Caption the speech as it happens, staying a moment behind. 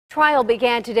Trial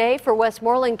began today for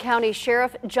Westmoreland County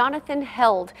Sheriff Jonathan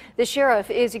Held. The sheriff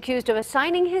is accused of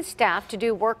assigning his staff to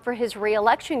do work for his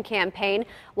re-election campaign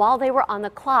while they were on the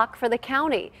clock for the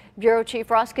county. Bureau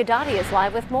Chief Ross Guidotti is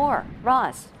live with more.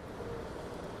 Ross.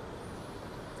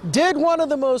 Did one of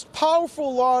the most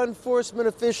powerful law enforcement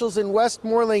officials in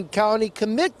Westmoreland County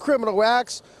commit criminal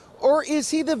acts, or is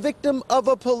he the victim of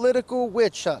a political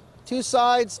witch hunt? Two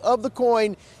sides of the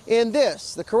coin in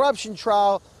this, the corruption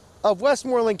trial of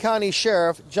Westmoreland County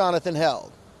Sheriff Jonathan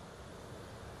Held.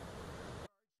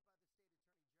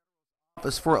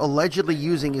 For allegedly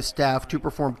using his staff to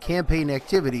perform campaign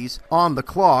activities on the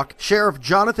clock, Sheriff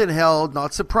Jonathan Held,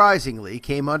 not surprisingly,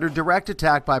 came under direct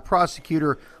attack by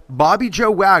prosecutor Bobby Jo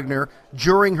Wagner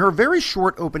during her very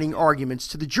short opening arguments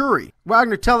to the jury.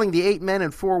 Wagner telling the 8 men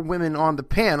and 4 women on the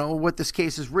panel what this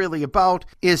case is really about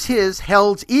is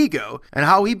Held's ego and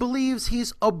how he believes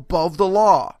he's above the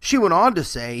law. She went on to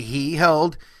say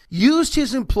Held used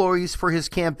his employees for his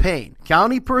campaign.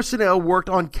 County personnel worked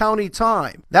on county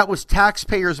time. That was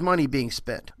taxpayers' money being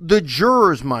spent, the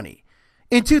jurors' money.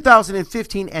 In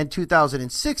 2015 and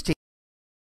 2016,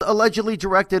 allegedly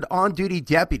directed on-duty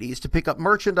deputies to pick up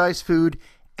merchandise, food,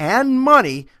 and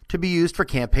money to be used for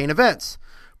campaign events.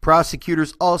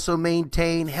 Prosecutors also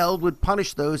maintain Held would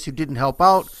punish those who didn't help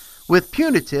out with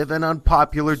punitive and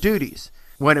unpopular duties.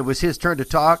 When it was his turn to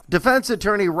talk, defense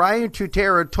attorney Ryan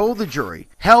Tutera told the jury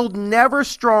Held never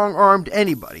strong-armed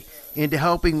anybody into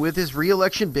helping with his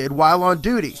re-election bid while on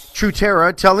duty.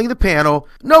 Tutera telling the panel,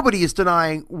 nobody is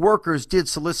denying workers did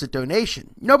solicit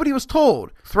donation. Nobody was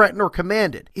told, threatened, or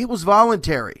commanded. It was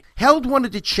voluntary. Held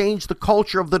wanted to change the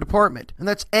culture of the department, and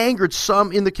that's angered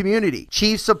some in the community,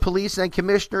 chiefs of police and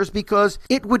commissioners, because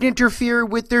it would interfere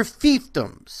with their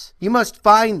fiefdoms. You must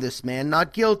find this man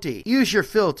not guilty. Use your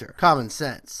filter. Common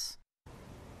sense.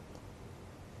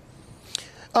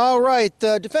 All right,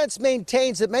 the defense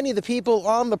maintains that many of the people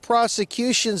on the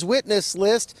prosecution's witness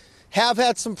list have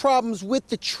had some problems with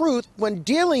the truth when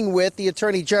dealing with the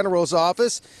Attorney General's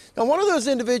office. Now, one of those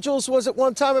individuals was at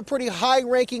one time a pretty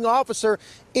high-ranking officer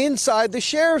inside the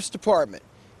Sheriff's Department.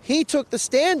 He took the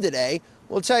stand today.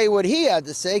 We'll tell you what he had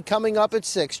to say coming up at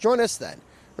 6. Join us then.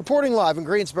 Reporting live in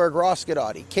Greensburg, Ross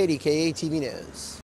Guidotti, KDKA-TV News.